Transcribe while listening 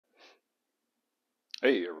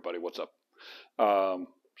Hey everybody, what's up?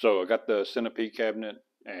 So I got the Centipede cabinet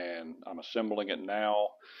and I'm assembling it now.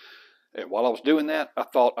 And while I was doing that, I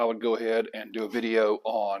thought I would go ahead and do a video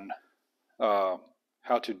on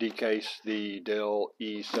how to decase the Dell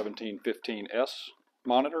E1715s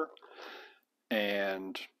monitor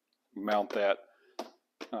and mount that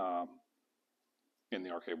um, in the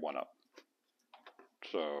Arcade1up.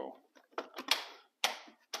 So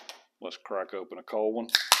let's crack open a cold one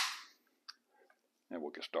and we'll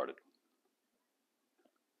get started.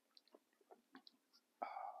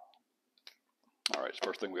 All right, so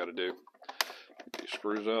first thing we got to do, get these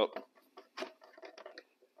screws out.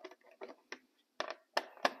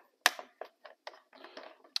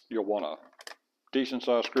 You'll want a decent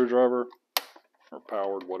sized screwdriver or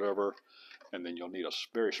powered, whatever, and then you'll need a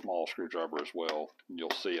very small screwdriver as well.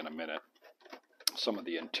 You'll see in a minute some of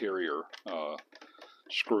the interior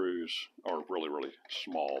screws are really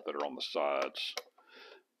small that are on the sides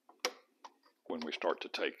when we start to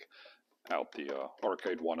take out the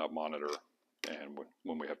Arcade1up monitor and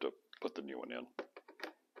when we have to put the new one in.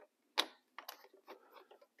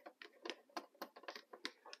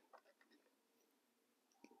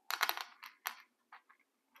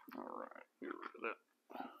 Alright, get rid of that.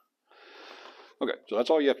 Okay, so that's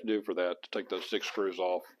all you have to do for that, to take those 6 screws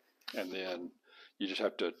off, and then you just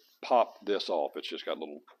have to pop this off. It's just got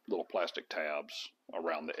little plastic tabs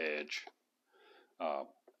around the edge.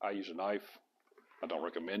 I use a knife. I don't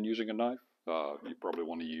recommend using a knife. You probably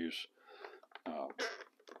want to use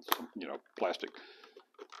some, plastic.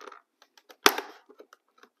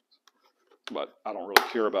 But I don't really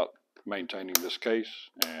care about maintaining this case,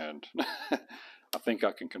 and I think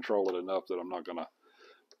I can control it enough that I'm not gonna,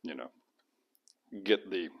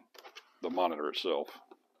 get the monitor itself.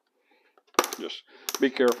 Just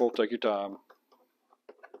be careful, take your time,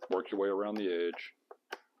 work your way around the edge.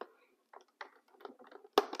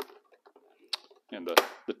 And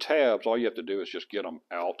the tabs, all you have to do is just get them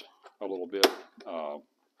out a little bit,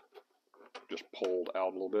 just pulled out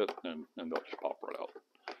a little bit, and they'll just pop right out.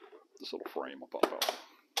 This little frame will pop out.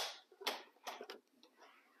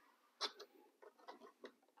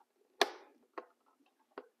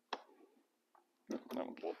 That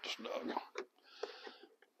one's a little snug.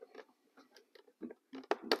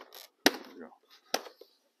 There we go.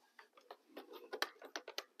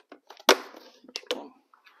 Next one.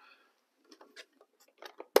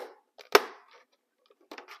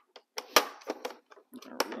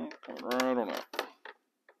 There we go, coming right on out.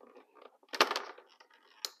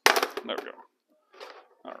 There we go.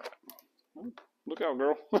 Alright. Look out,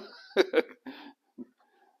 girl.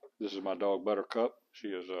 This is my dog Buttercup. She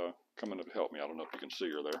is coming to help me. I don't know if you can see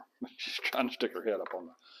her there. She's trying to stick her head up on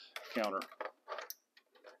the counter.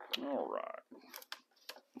 Alright.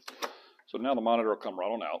 So now the monitor will come right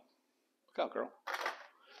on out. Look out, girl.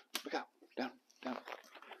 Look out. Down, down.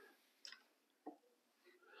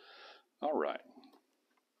 Alright.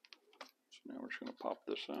 So now we're just going to pop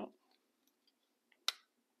this out.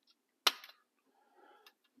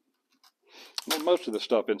 Well, most of the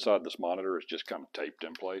stuff inside this monitor is just kind of taped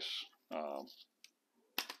in place.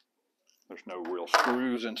 There's no real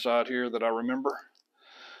screws inside here that I remember.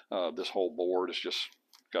 This whole board is just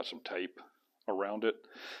got some tape around it.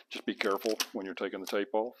 Just be careful when you're taking the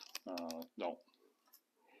tape off. Don't,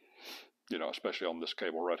 especially on this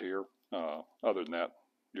cable right here. Other than that,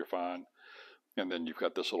 you're fine. And then you've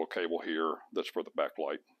got this little cable here that's for the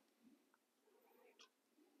backlight.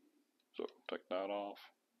 So take that off.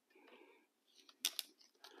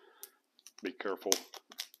 Be careful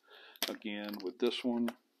again with this one.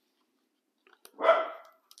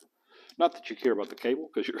 Not that you care about the cable,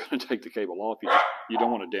 because you're going to take the cable off. You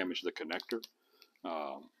don't want to damage the connector.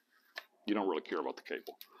 You don't really care about the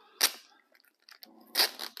cable.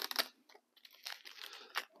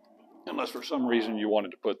 Unless for some reason you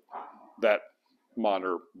wanted to put that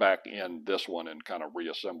monitor back in this one and kind of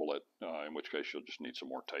reassemble it, in which case you'll just need some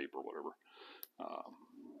more tape or whatever.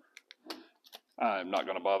 I'm not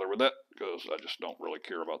going to bother with that because I just don't really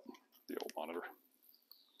care about the old monitor.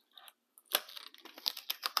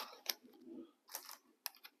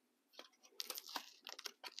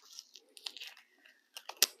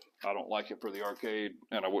 I don't like it for the arcade,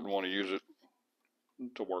 and I wouldn't want to use it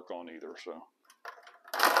to work on either. So,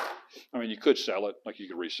 I mean, you could sell it, like you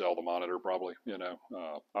could resell the monitor probably,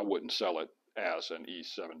 I wouldn't sell it as an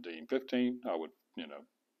E1715. I would,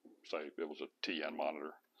 say it was a TN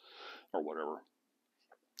monitor or whatever.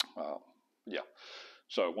 Yeah.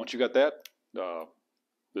 So once you got that,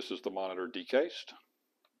 this is the monitor decased,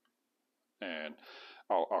 and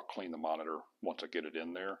I'll clean the monitor once I get it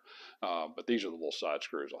in there. But these are the little side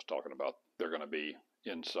screws I was talking about. They're going to be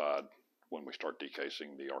inside when we start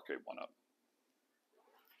decasing the Arcade1up.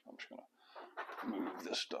 I'm just going to move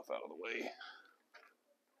this stuff out of the way.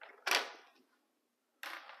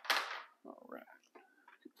 All right,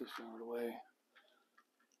 get this out of the way.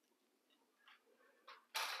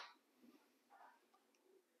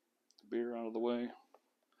 Beer out of the way.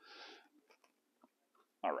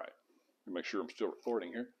 All right, make sure I'm still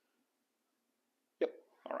recording here. Yep,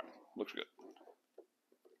 all right, looks good.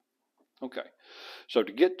 Okay, so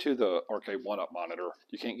to get to the Arcade1up monitor,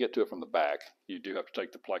 you can't get to it from the back. You do have to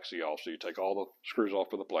take the plexi off, so you take all the screws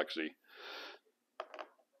off of the plexi.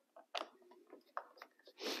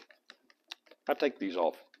 I take these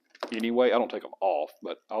off anyway. I don't take them off,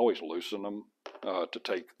 but I always loosen them to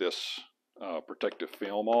take this protective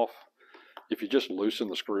film off. If you just loosen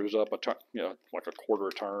the screws up, like a quarter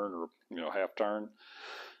a turn or half turn,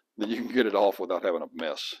 then you can get it off without having a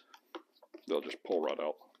mess. They'll just pull right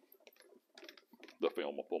out. The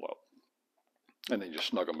film will pull out, and then you just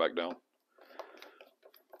snug them back down.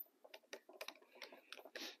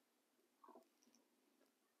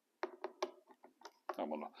 I'm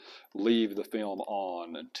going to leave the film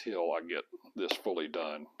on until I get this fully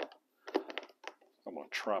done. I'm going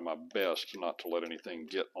to try my best not to let anything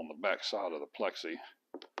get on the back side of the plexi,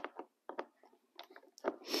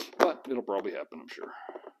 but it'll probably happen, I'm sure.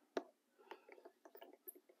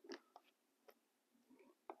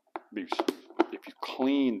 If you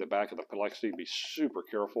clean the back of the plexi, be super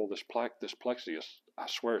careful. This plexi is, I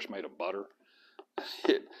swear, it's made of butter.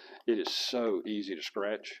 It is so easy to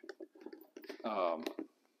scratch. I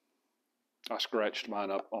scratched mine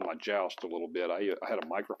up on my Joust a little bit. I had a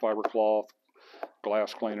microfiber cloth,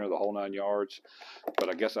 glass cleaner, the whole 9 yards, but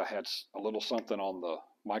I guess I had a little something on the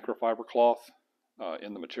microfiber cloth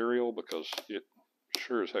in the material, because it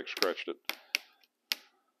sure as heck scratched it.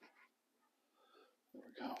 There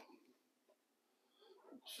we go.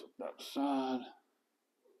 Set that aside.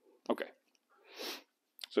 Okay.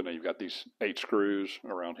 So now you've got these 8 screws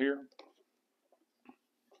around here.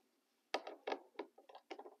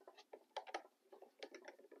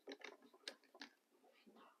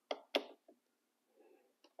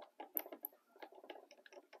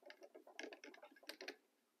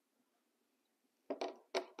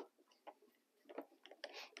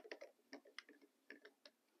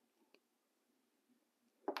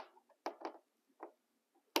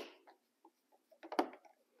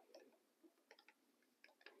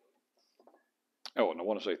 Oh, and I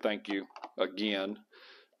want to say thank you again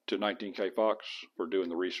to 19K Fox for doing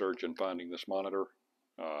the research and finding this monitor.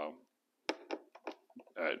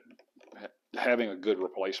 Having a good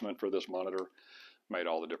replacement for this monitor made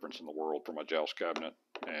all the difference in the world for my Joust cabinet,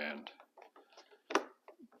 and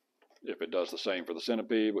if it does the same for the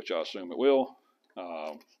Centipede, which I assume it will,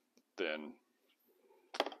 then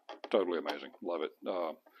totally amazing. Love it.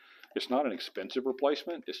 It's not an expensive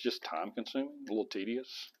replacement. It's just time consuming, a little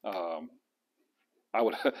tedious. I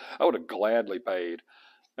would have gladly paid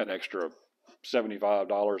an extra $75,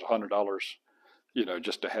 $100,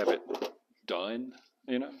 just to have it done,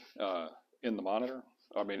 in the monitor.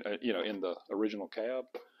 I mean, in the original cab,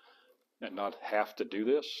 and not have to do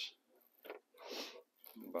this.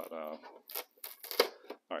 But all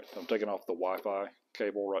right, so I'm taking off the Wi-Fi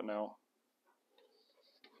cable right now.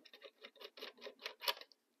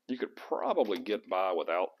 You could probably get by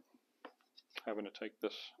without having to take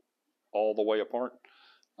this all the way apart,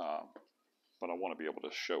 but I want to be able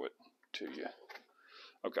to show it to you.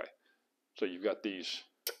 Okay, so you've got these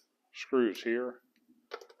screws here.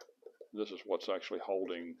 This is what's actually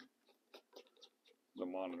holding the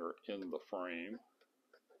monitor in the frame.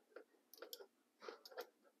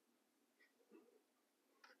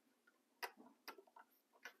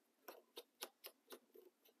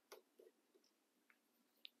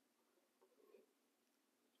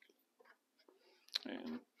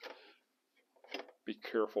 And be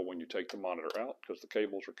careful when you take the monitor out, because the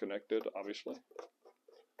cables are connected, obviously.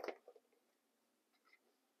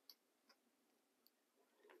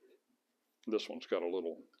 This one's got a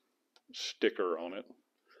little sticker on it,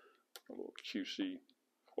 a little QC,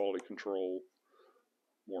 quality control,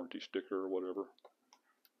 warranty sticker or whatever.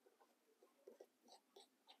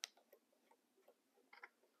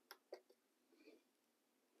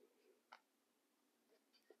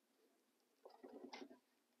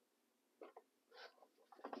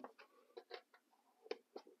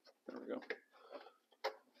 There we go.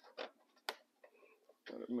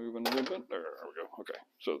 Got it moving a little bit. There we go. Okay,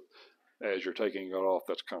 so as you're taking it off,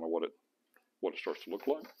 that's kind of what it starts to look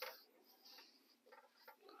like.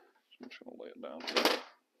 So I'm just going to lay it down.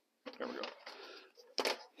 There we go.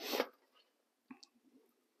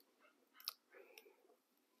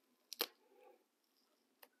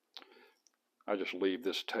 I just leave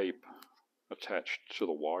this tape attached to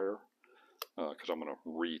the wire because I'm going to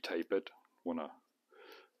re-tape it when I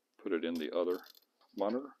put it in the other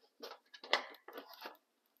monitor.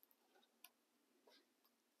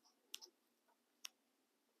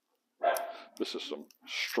 This is some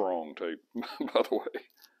strong tape, by the way.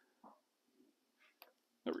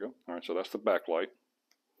 There we go. All right, so that's the backlight.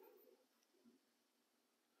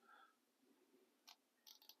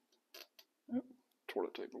 Yep, tore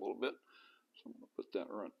the tape a little bit. So I'm going to put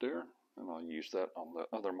that right there, and I'll use that on the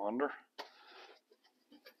other monitor.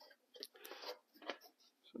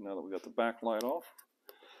 So now that we got the backlight off,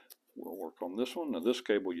 we'll work on this one. Now this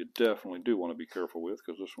cable you definitely do want to be careful with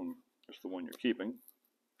because this one is the one you're keeping.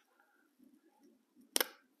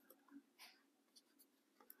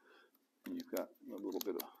 And you've got a little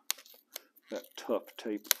bit of that tough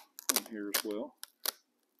tape in here as well.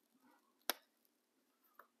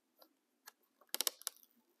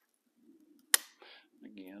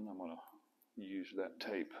 Again, I'm going to use that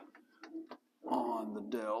tape on the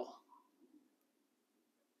Dell.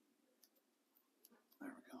 There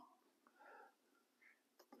we go.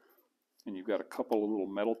 And you've got a couple of little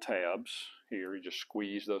metal tabs here. You just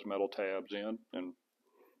squeeze those metal tabs in and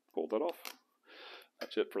pull that off.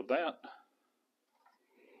 That's it for that.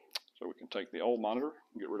 So we can take the old monitor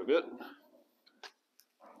and get rid of it.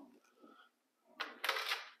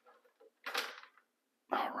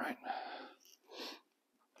 All right.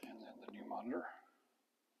 And then the new monitor.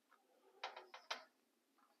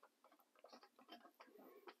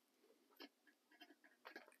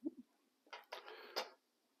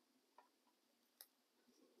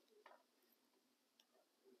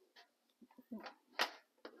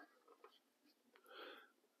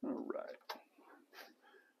 All right.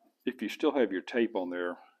 If you still have your tape on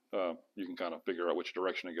there, you can kind of figure out which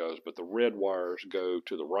direction it goes, but the red wires go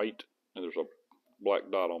to the right, and there's a black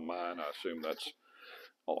dot on mine. I assume that's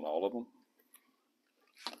on all of them.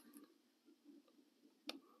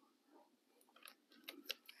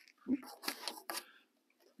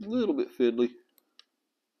 A little bit fiddly.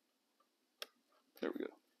 There we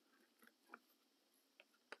go.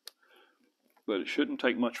 But it shouldn't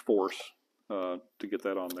take much force to get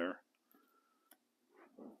that on there.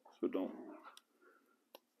 So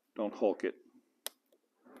don't hulk it.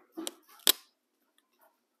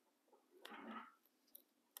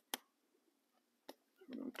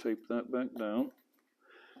 I'm going to tape that back down.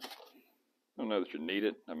 I don't know that you need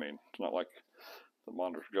it. I mean, it's not like the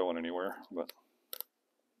monitor's going anywhere, but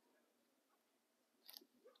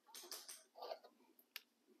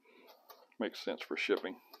makes sense for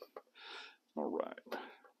shipping. All right.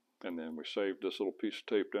 And then we save this little piece of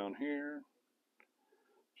tape down here.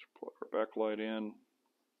 Just plug our backlight in.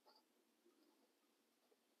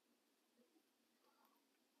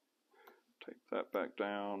 Take that back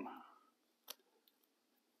down.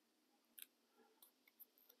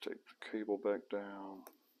 Take the cable back down.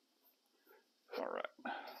 All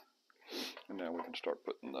right. And now we can start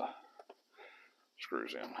putting the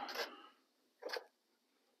screws in.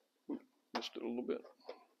 Oops, missed it a little bit.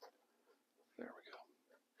 There we go.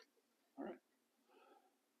 All right.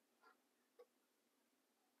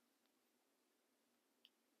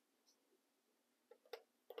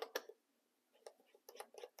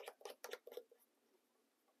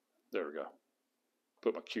 There we go.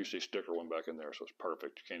 Put my QC sticker one back in there, so it's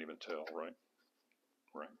perfect. You can't even tell, right?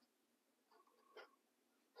 Right.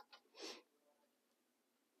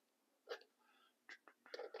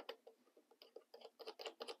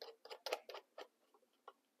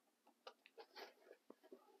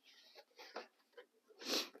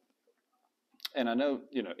 And I know,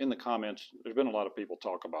 in the comments, there's been a lot of people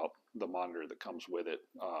talk about the monitor that comes with it.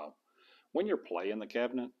 When you're playing the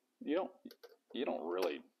cabinet, you don't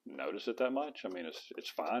really notice it that much. I mean, it's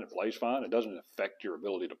fine. It plays fine. It doesn't affect your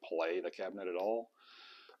ability to play the cabinet at all.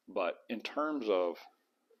 But in terms of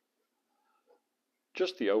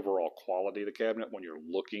just the overall quality of the cabinet, when you're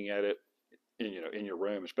looking at it, in your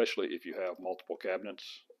room, especially if you have multiple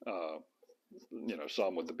cabinets,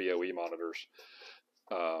 some with the BOE monitors,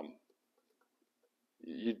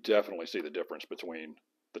 you definitely see the difference between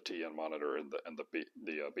the TN monitor and the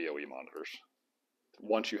BOE monitors.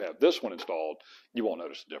 Once you have this one installed, you won't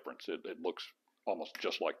notice the difference. It looks almost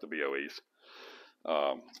just like the BOEs.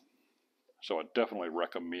 So I definitely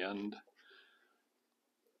recommend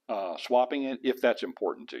swapping it if that's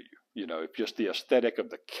important to you. If just the aesthetic of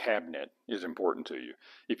the cabinet is important to you.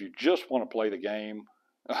 If you just want to play the game,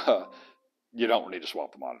 you don't need to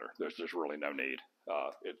swap the monitor. There's really no need.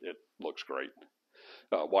 It looks great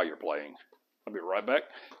while you're playing. I'll be right back.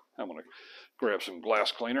 I'm going to grab some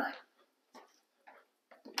glass cleaner.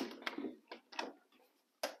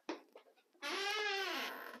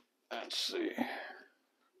 Let's see.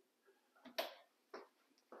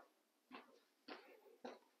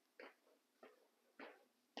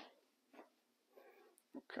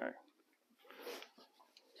 Okay.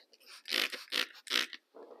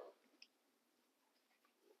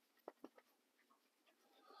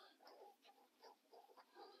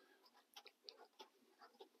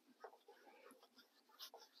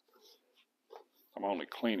 I'm only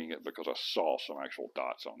cleaning it because I saw some actual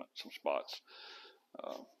dots on it, some spots.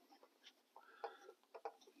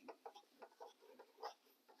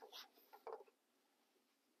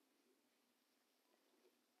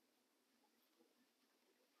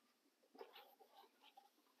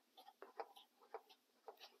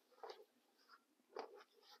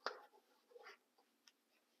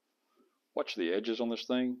 Watch the edges on this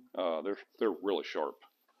thing. They're really sharp.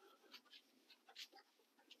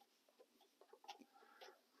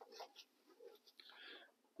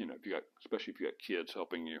 You know, if you got, especially if you got kids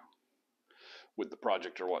helping you with the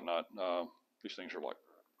project or whatnot, these things are like,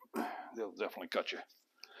 they'll definitely cut you.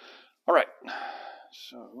 All right,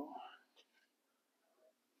 so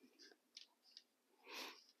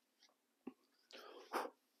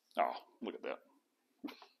oh, look at that.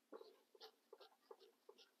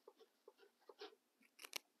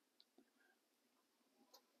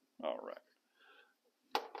 All right.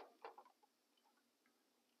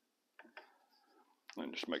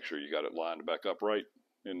 And just make sure you got it lined back up right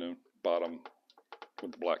in the bottom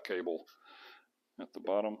with the black cable at the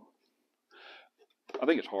bottom. I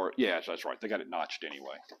think it's hard. Yeah, that's right. They got it notched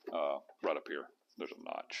anyway. Right up here, there's a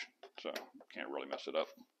notch, so can't really mess it up.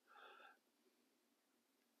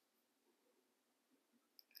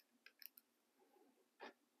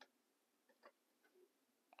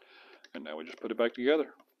 And now we just put it back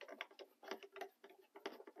together.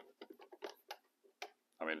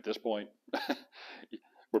 I mean, at this point,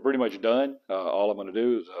 we're pretty much done. All I'm going to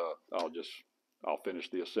do is I'll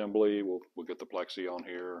finish the assembly. We'll get the plexi on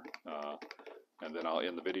here, and then I'll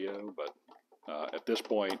end the video. But at this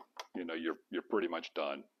point, you know, you're pretty much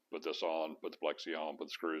done. Put this on, put the plexi on, put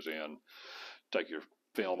the screws in, take your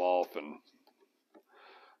film off, and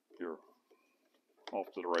you're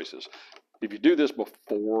off to the races. If you do this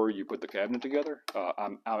before you put the cabinet together,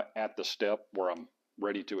 I'm at the step where I'm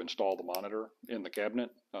ready to install the monitor in the cabinet.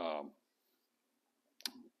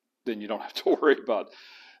 Then you don't have to worry about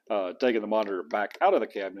taking the monitor back out of the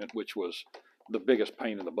cabinet, which was the biggest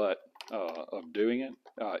pain in the butt of doing it.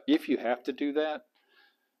 If you have to do that,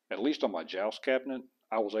 at least on my Joust cabinet,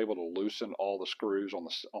 I was able to loosen all the screws on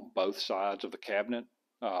both sides of the cabinet,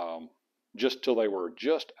 just till they were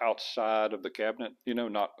just outside of the cabinet, you know,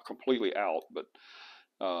 not completely out, but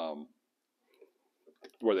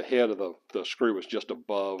where the head of the screw was just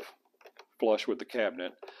above, flush with the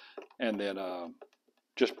cabinet, and then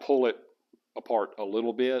just pull it apart a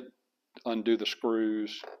little bit, undo the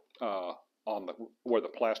screws on where the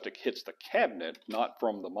plastic hits the cabinet, not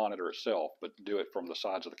from the monitor itself, but do it from the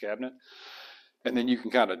sides of the cabinet. And then you can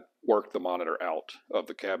kind of work the monitor out of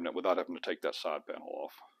the cabinet without having to take that side panel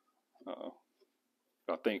off.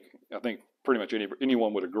 I think pretty much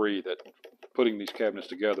anyone would agree that putting these cabinets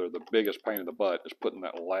together, the biggest pain in the butt is putting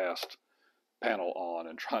that last panel on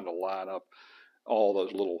and trying to line up all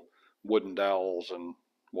those little wooden dowels and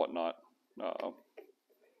whatnot.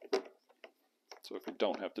 So if you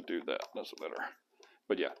don't have to do that, that's better.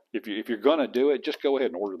 But yeah, if you're gonna do it, just go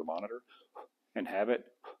ahead and order the monitor and have it,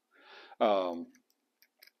 and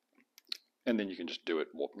then you can just do it,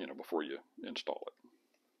 you know, before you install it.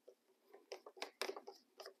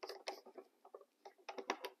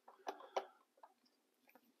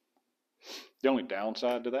 The only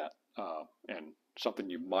downside to that, and something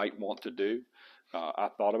you might want to do, I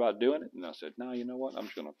thought about doing it, and I said, no, you know what? I'm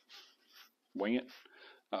just gonna wing it.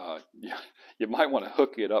 You might want to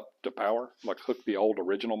hook it up to power, like hook the old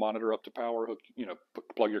original monitor up to power,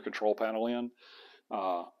 plug your control panel in,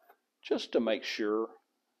 just to make sure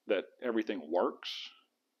that everything works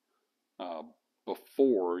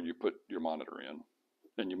before you put your monitor in.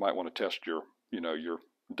 And you might want to test your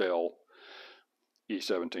Dell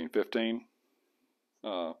E1715.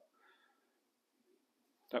 That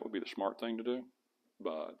would be the smart thing to do,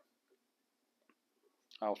 but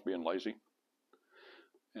I was being lazy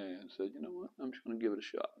and said, you know what, I'm just going to give it a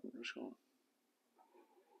shot. I'm just going to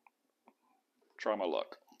try my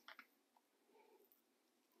luck.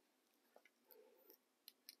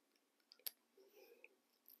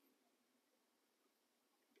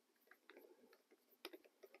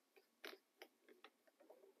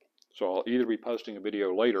 So I'll either be posting a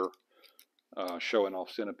video later showing off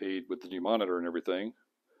Centipede with the new monitor and everything,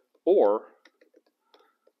 or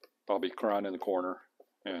I'll be crying in the corner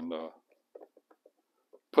and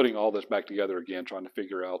putting all this back together again, trying to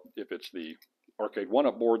figure out if it's the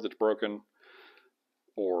Arcade1up board that's broken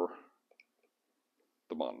or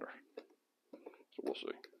the monitor. So we'll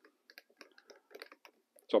see.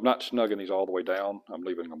 So I'm not snugging these all the way down. I'm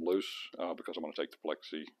leaving them loose because I'm going to take the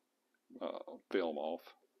plexi film off.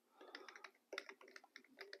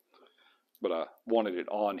 But I wanted it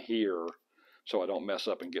on here so I don't mess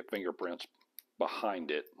up and get fingerprints behind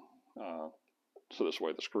it. So this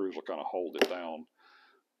way the screws will kind of hold it down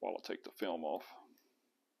while I take the film off.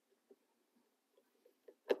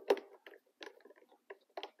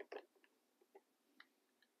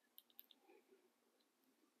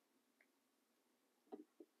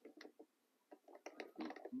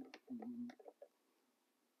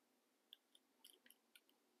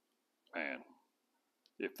 Man,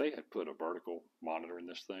 if they had put a vertical monitor in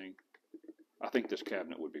this thing, I think this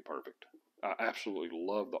cabinet would be perfect. I absolutely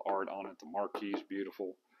love the art on it. The marquee is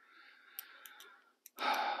beautiful.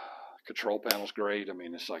 Control panel's great. I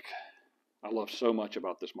mean, it's like, I love so much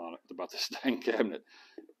about this monitor, about this dang cabinet.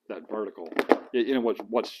 That vertical. You know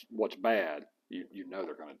what's bad? You know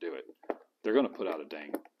they're going to do it. They're going to put out a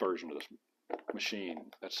dang version of this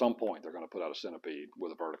machine. At some point, they're going to put out a Centipede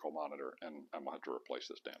with a vertical monitor, and I might have to replace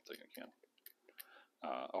this damn thing again.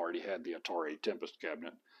 Already had the Atari Tempest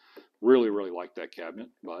cabinet. Really like that cabinet,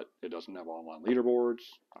 but it doesn't have online leaderboards.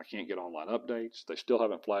 I can't get online updates. They still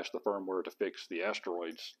haven't flashed the firmware to fix the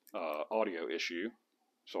Asteroids audio issue,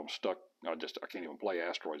 so I'm stuck. I can't even play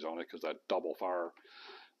Asteroids on it because that double fire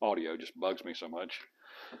audio just bugs me so much.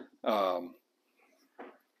 And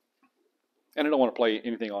I don't want to play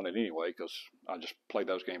anything on it anyway because I just play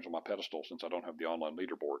those games on my pedestal since I don't have the online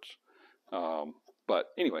leaderboards. But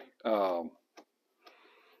anyway,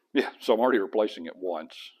 yeah, so I'm already replacing it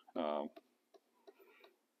once.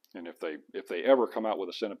 And if they ever come out with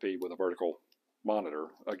a Centipede with a vertical monitor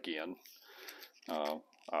again,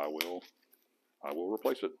 I will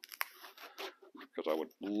replace it because I would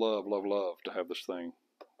love to have this thing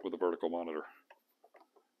with a vertical monitor.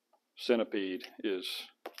 Centipede is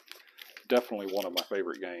definitely one of my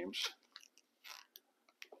favorite games.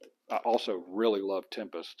 I also really love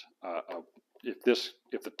Tempest.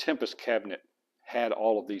 If the Tempest cabinet had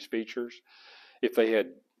all of these features, if they had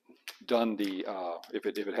done the if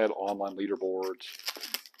it had online leaderboards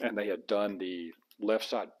and they had done the left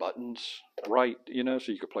side buttons right, you know,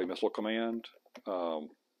 so you could play Missile Command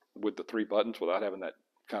with the 3 buttons without having that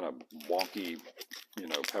kind of wonky, you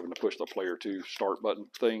know, having to push the player 2 start button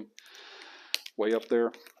thing way up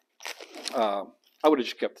there. I would have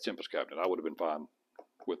just kept the Tempest cabinet. I would have been fine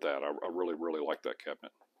with that. I really like that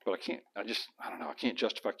cabinet, but I don't know. I can't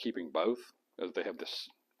justify keeping both as they have this,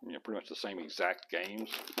 you know, pretty much the same exact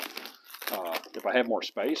games. If I have more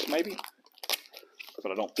space, maybe,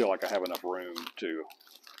 but I don't feel like I have enough room to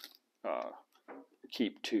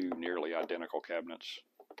keep 2 nearly identical cabinets.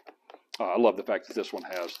 I love the fact that this one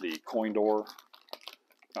has the coin door.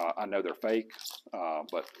 I know they're fake,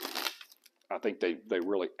 but I think they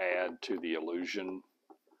really add to the illusion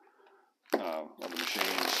of the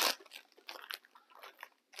machines.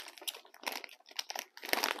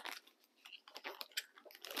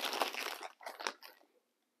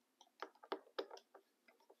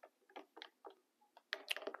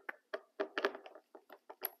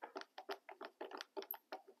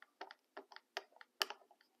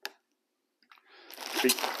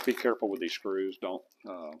 Be careful with these screws. Don't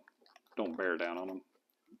bear down on them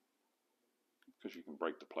because you can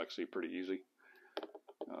break the plexi pretty easy.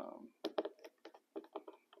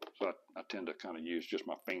 So I tend to kind of use just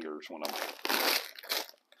my fingers when I'm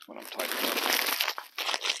tightening up.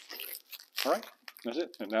 All right, that's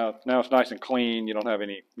it. And now it's nice and clean. You don't have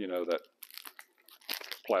any, you know, that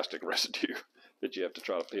plastic residue that you have to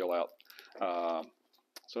try to peel out.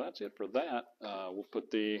 So that's it for that. We'll put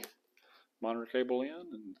the monitor cable in,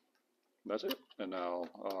 and that's it. And now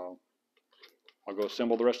I'll go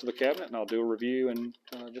assemble the rest of the cabinet, and I'll do a review in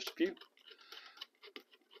just a few.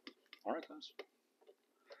 All right, guys.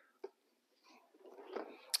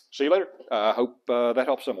 See you later. I hope that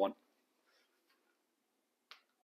helps someone.